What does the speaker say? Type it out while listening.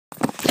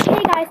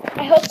guys,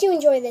 I hope you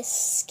enjoy this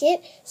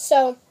skit.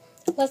 So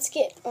let's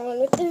get on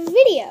with the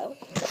video.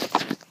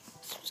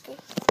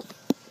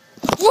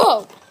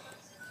 Whoa!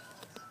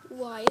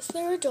 Why is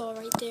there a doll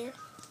right there?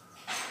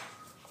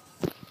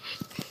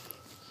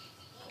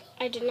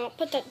 I did not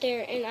put that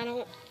there, and I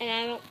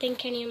don't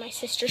think any of my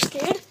sisters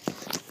did.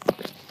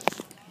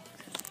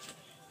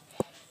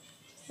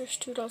 There's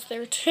two dolls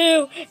there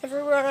too,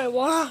 everywhere I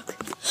walk.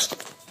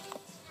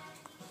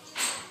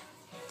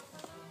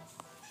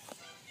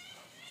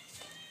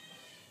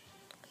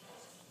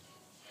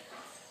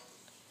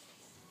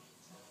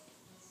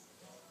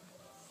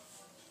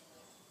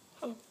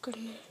 Oh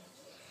goodness.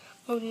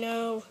 Oh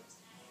no.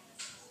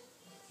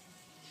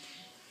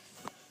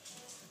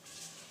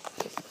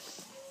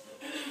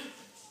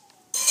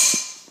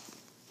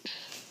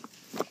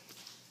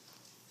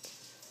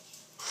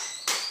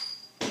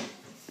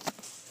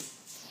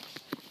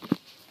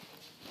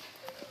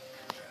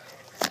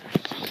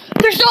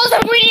 There's dolls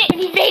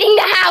invading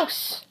the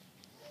house.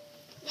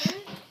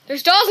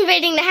 There's dolls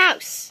invading the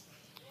house.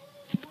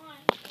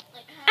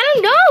 I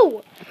don't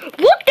know.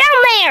 Look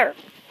down there.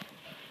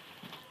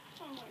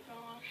 Oh my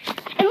gosh.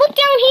 And look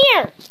down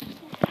here.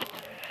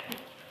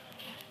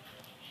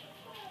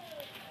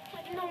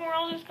 What in the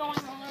world is going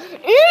on?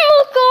 And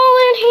look all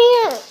in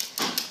here.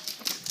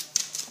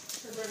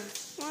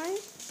 Why?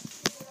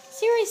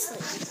 Seriously.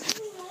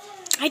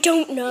 I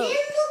don't know.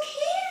 Look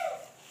here.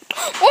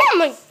 Oh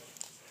my.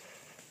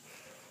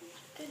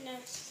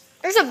 Goodness.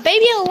 There's a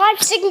baby alive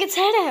sticking its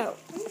head out.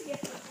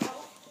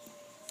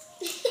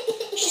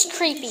 She's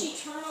creepy. Did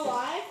she turn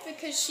alive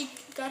because she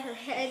got her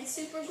head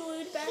super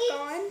glued back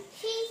on?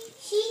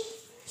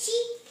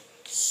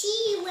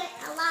 She went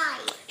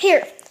alive.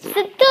 Here, see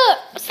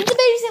the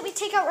babies that we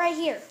take out right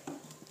here.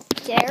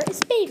 There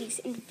is babies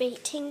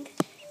invading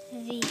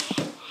the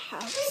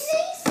house.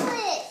 The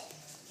bracelet.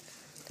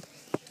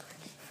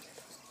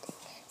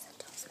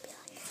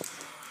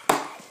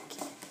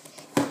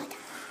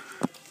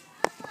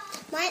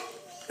 What?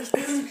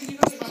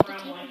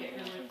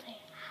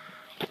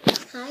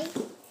 Hi.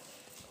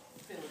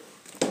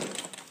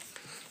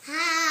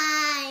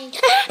 Hi.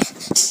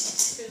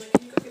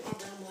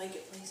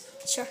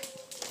 Sure.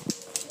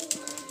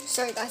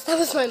 Sorry guys, that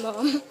was my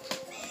mom.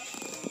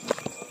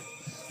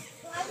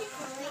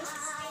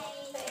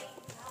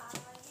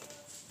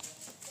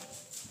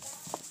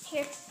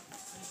 Here.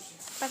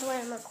 By the way,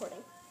 I'm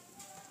recording.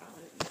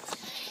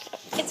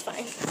 It's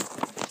fine.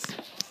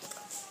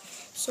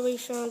 So we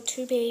found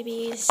two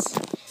babies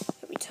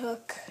that we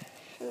took,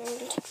 and then we're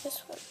going to take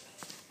this one.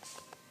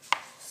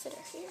 Sit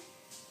her here.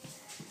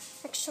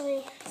 Actually,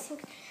 I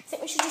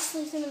think we should just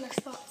leave them in their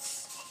spots.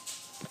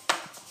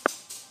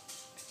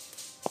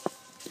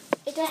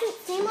 It doesn't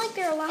seem like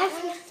they're alive.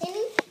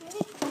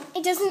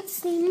 It doesn't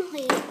seem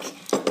like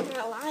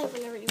they're alive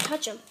whenever you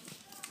touch them.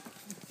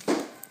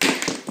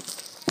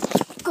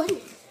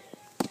 Goodness.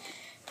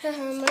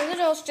 One of the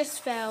dolls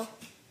just fell.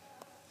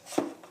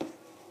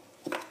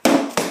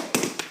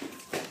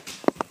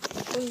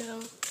 Oh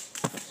no.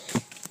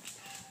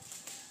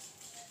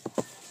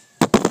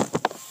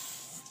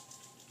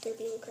 They're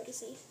being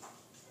crazy.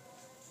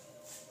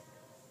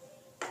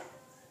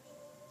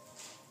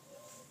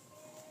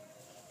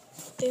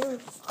 They're a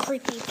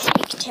creepy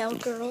pigtail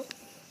girl.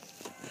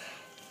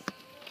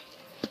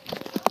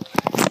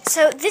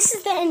 So this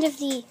is the end of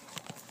the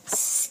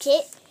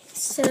skit.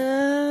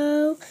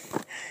 So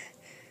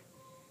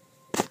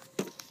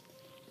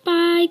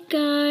bye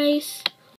guys.